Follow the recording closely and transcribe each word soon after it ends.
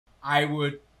I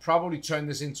would probably turn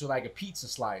this into like a pizza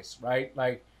slice, right?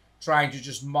 Like trying to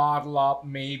just model up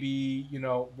maybe, you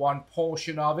know, one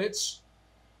portion of it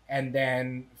and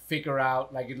then figure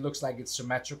out like it looks like it's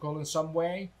symmetrical in some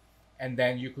way. And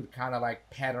then you could kind of like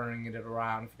patterning it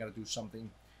around if you're gonna do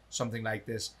something like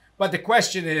this. But the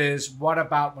question is, what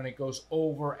about when it goes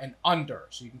over and under?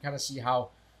 So you can kind of see how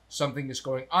something is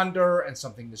going under and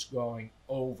something is going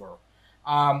over.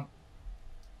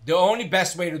 The only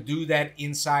best way to do that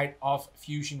inside of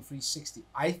Fusion 360,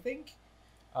 I think,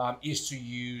 is to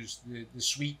use the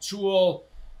sweep tool.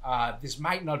 This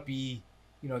might not be,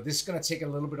 you know, this is going to take a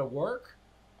little bit of work.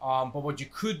 But what you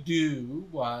could do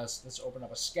was, let's open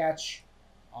up a sketch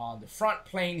on the front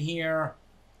plane here.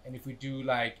 And if we do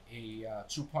like a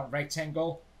 2-point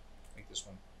rectangle, make this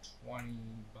one 20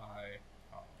 by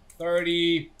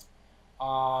 30,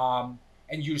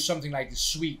 and use something like the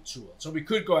sweep tool. So we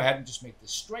could go ahead and just make this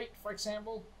straight, for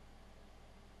example.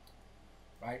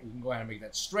 Right, we can go ahead and make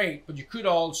that straight, but you could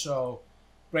also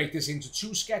break this into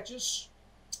 2 sketches.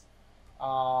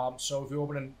 So if we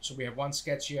open, so we have one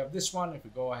sketch here of this one. If we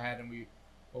go ahead and we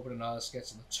open another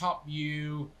sketch in the top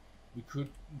view, we could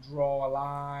draw a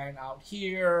line out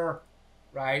here,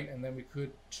 right? And then we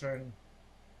could turn,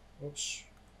 oops.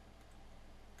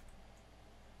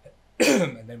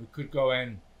 And then we could go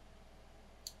in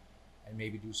and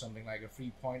maybe do something like a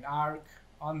 3-point arc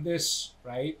on this,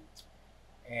 right?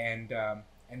 And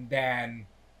then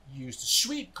use the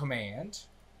sweep command.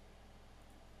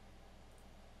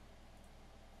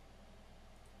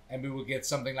 And we will get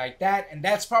something like that. And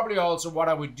that's probably also what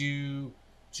I would do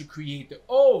to create the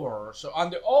over. So on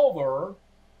the over,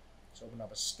 let's open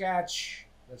up a sketch.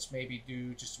 Let's maybe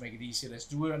do, just to make it easy, let's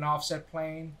do an offset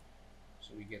plane.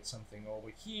 So we get something over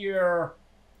here.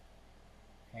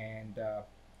 And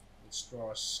let's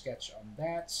draw a sketch on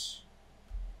that.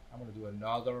 I'm going to do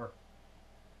another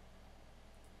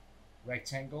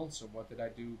rectangle. So what did I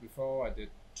do before? I did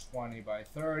 20 by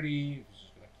 30. Which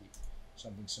is going to keep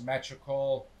something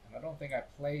symmetrical. And I don't think I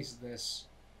placed this.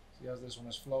 See how this one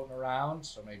is floating around?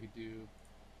 So maybe do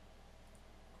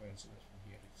coincidence from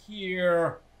here to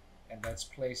here. And let's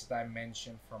place a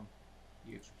dimension from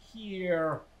here to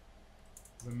here.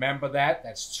 Remember that.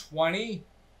 That's 20.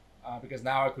 Because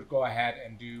now I could go ahead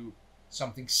and do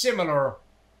something similar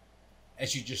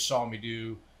as you just saw me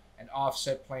do. An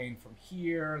offset plane from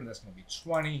here. And that's going to be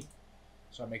 20.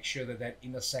 So I make sure that that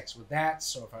intersects with that.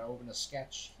 So if I open a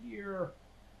sketch here,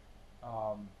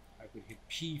 I could hit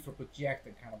P for project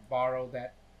and kind of borrow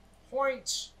that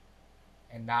point.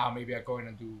 And now maybe I go in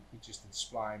and do, we just did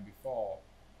spline before.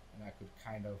 And I could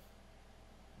kind of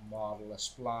model a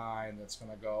spline that's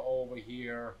going to go over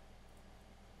here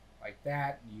like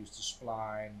that and use the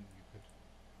spline. You could,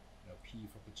 you know, P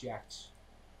for project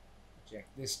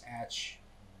this edge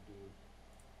and do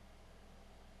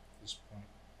this point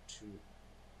to,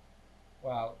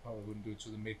 well, probably wouldn't do it to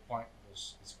the midpoint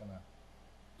because it's going to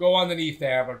go underneath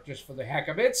there, but just for the heck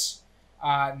of it.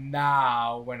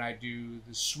 Now, when I do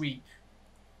the sweep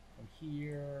from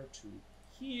here to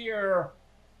here,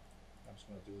 I'm just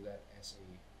going to do that as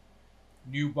a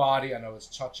new body. I know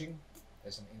it's touching.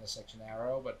 There's an intersection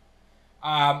arrow, but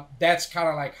that's kind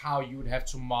of like how you would have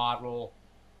to model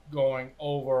going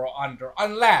over or under,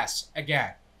 unless,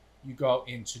 again, you go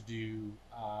into do,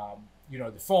 you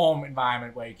know, the form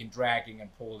environment where you can dragging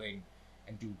and pulling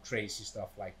and do crazy stuff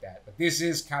like that. But this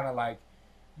is kind of like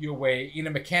your way in a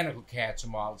mechanical CAD to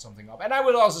model something up. And I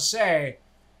would also say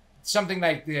something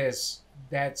like this,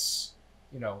 that's,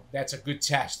 you know, that's a good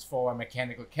test for a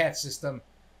mechanical CAD system.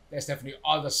 There's definitely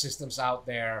other systems out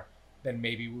there that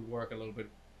maybe would work a little bit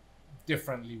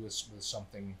differently with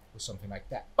something like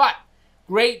that. But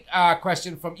great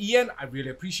question from Ian. I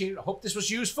really appreciate it. I hope this was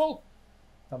useful.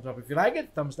 Thumbs up if you like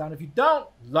it. Thumbs down if you don't.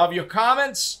 Love your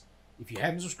comments. If you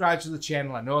haven't subscribed to the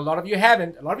channel, I know a lot of you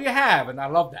haven't. A lot of you have, and I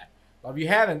love that. A lot of you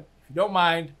haven't. If you don't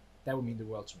mind, that would mean the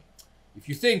world to me. If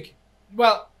you think,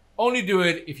 well, only do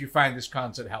it if you find this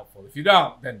content helpful. If you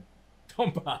don't, then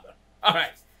don't bother. All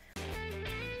right.